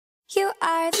You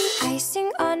are the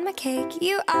icing on my cake.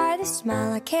 You are the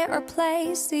smile I can't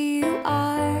replace. You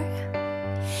are.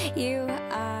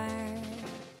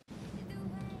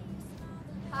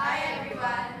 Hi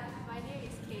everyone, my name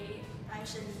is Kate. I'm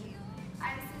Shani.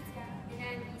 I'm Cynthia. And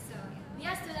I'm Lisa. We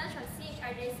are students from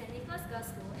CHIJ St. Nicholas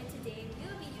Girls' School, and today we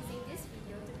will be using this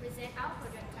video to present our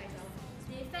project titled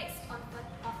The Effects of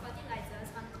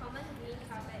Fertilizers on Common Green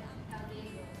Carpet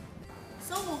Algae Growth.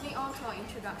 So moving on to our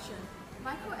introduction.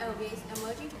 Microalgae is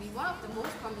emerging to be one of the most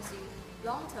promising,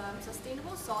 long-term,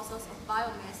 sustainable sources of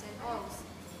biomass and oils.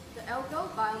 The Algae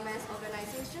Biomass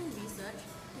Organization research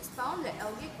has found that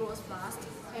algae grows fast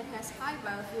and has high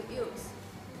biofuel yields.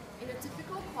 In a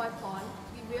typical koi pond,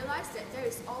 we realized that there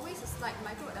is always a slight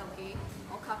microalgae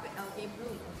or carpet algae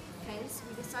bloom. Hence,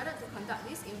 we decided to conduct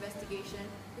this investigation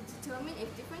to determine if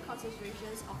different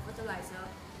concentrations of fertilizer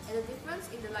and the difference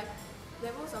in the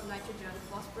levels of nitrogen,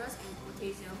 phosphorus, and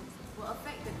potassium will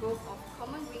affect the growth of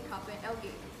common green carpet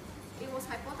algae. It was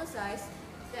hypothesized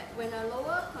that when a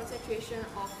lower concentration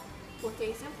of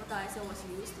potassium fertilizer was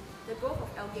used, the growth of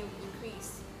algae would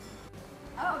increase.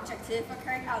 Our objective for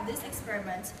carrying out this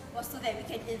experiment was so that we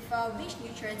can infer which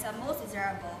nutrients are most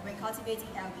desirable when cultivating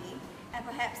algae, and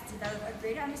perhaps develop a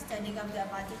greater understanding of the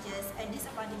advantages and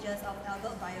disadvantages of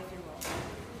algal biofuel.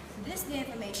 This new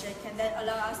information can then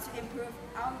allow us to improve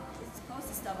our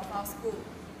ecosystem of our school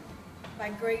by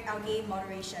growing algae in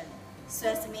moderation, so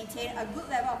as to maintain a good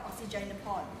level of oxygen in the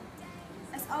pond.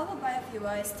 As algal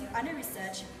biofuel is still under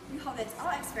research, we hope that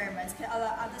our experiments can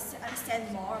allow others to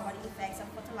understand more about the effects of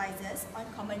fertilizers on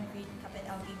common green carpet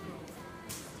algae growth.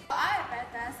 For our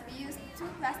apparatus, we used 2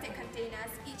 plastic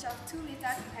containers, each of 2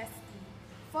 liter capacity,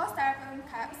 4 styrofoam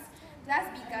cups, glass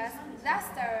beakers, glass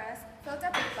stirrers,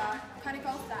 filter paper,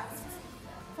 conical flasks.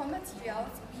 For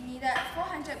materials, we needed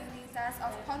 400 milliliters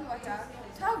of pond water,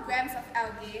 12 grams of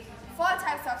algae, 4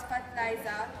 types of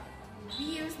fertilizer. We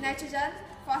used nitrogen,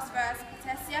 phosphorus,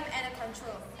 potassium, and a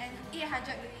control, and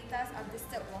 800 milliliters of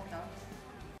distilled water.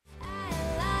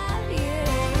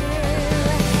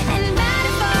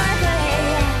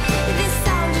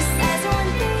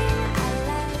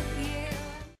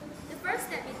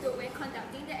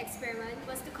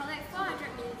 Was to collect 400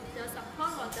 milliliters of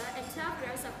pond water and 12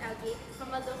 grams of algae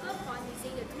from a local pond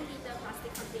using the 2-liter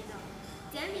plastic container.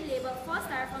 Then we labeled 4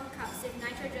 styrofoam cups with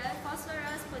nitrogen,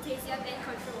 phosphorus, potassium, and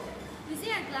control.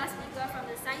 Using a glass beaker from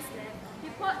the science lab,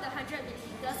 we poured the 100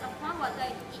 milliliters of pond water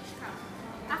into each cup.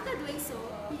 After doing so,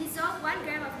 we dissolved 1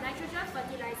 gram of nitrogen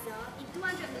fertilizer in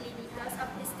 200 milliliters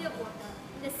of distilled water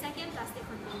in the second plastic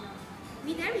container.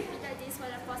 We then repeated this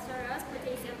for the phosphorus,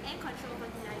 potassium, and control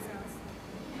fertilizers.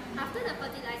 After the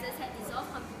fertilizers had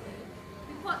dissolved completely,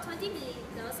 we poured 20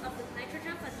 milliliters of the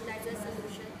nitrogen fertilizer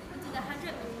solution into the 100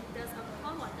 milliliters of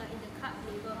pond water in the cup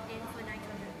labeled N for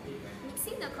nitrogen,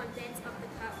 mixing the contents of the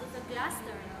cup with a glass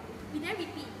stirrer. We then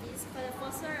repeat this for the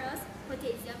phosphorus,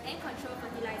 potassium, and control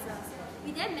fertilizers.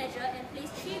 We then measure and place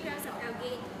 3 grams of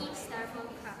algae in each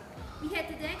styrofoam cup. We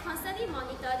had to then constantly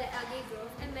monitor the algae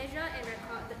growth and measure and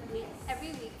record the weight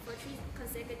every week for 3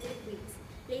 consecutive weeks.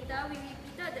 Later, we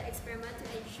repeated the experiment to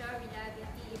ensure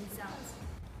reliability in results.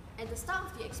 At the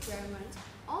start of the experiment,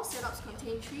 all setups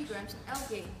contained 3 grams of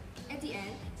algae. At the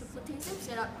end, the potassium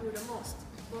setup grew the most,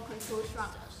 while control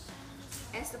shrunk.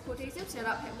 As the potassium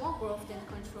setup had more growth than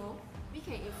control, we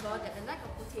can infer that the lack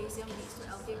of potassium leads to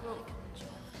algae growth.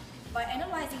 By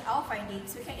analyzing our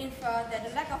findings, we can infer that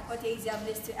the lack of potassium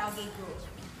leads to algae growth.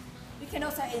 We can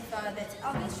also infer that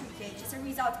algae shrinkage is a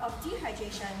result of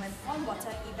dehydration when pond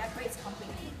water evaporates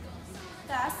completely.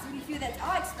 Thus, we feel that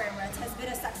our experiment has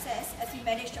been a success as we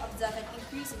managed to observe an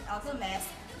increase in algal mass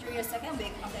during the second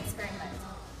week of the experiment,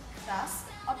 thus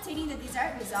obtaining the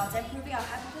desired results and proving our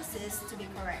hypothesis to be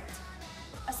correct.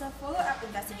 As a follow-up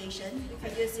investigation, we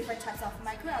can use different types of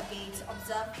microalgae to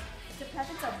observe the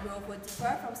patterns of growth would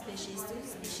differ from species to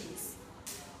species.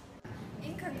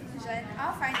 In conclusion,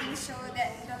 our findings show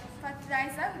that the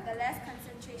fertilizer with the less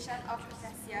concentration of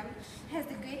potassium has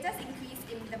the greatest increase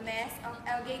in the mass of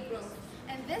algae growth,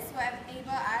 and this will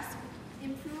enable us to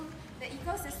improve the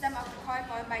ecosystem of the koi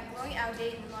pond by growing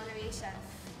algae in moderation,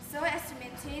 so as to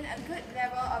maintain a good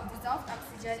level of dissolved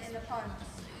oxygen in the pond.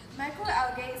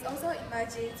 Microalgae is also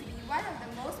emerging to be one of the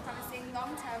most promising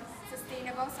long-term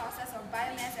sustainable sources of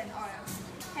biomass and oils.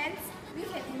 Hence, we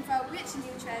can infer which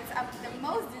nutrients are the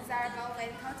most desirable when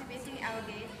cultivating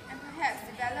algae, and perhaps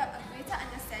develop a greater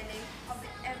understanding of the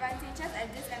advantages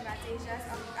and disadvantages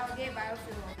of algae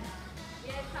biofuel.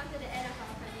 We have come to the end of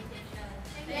our presentation.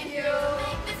 Thank you.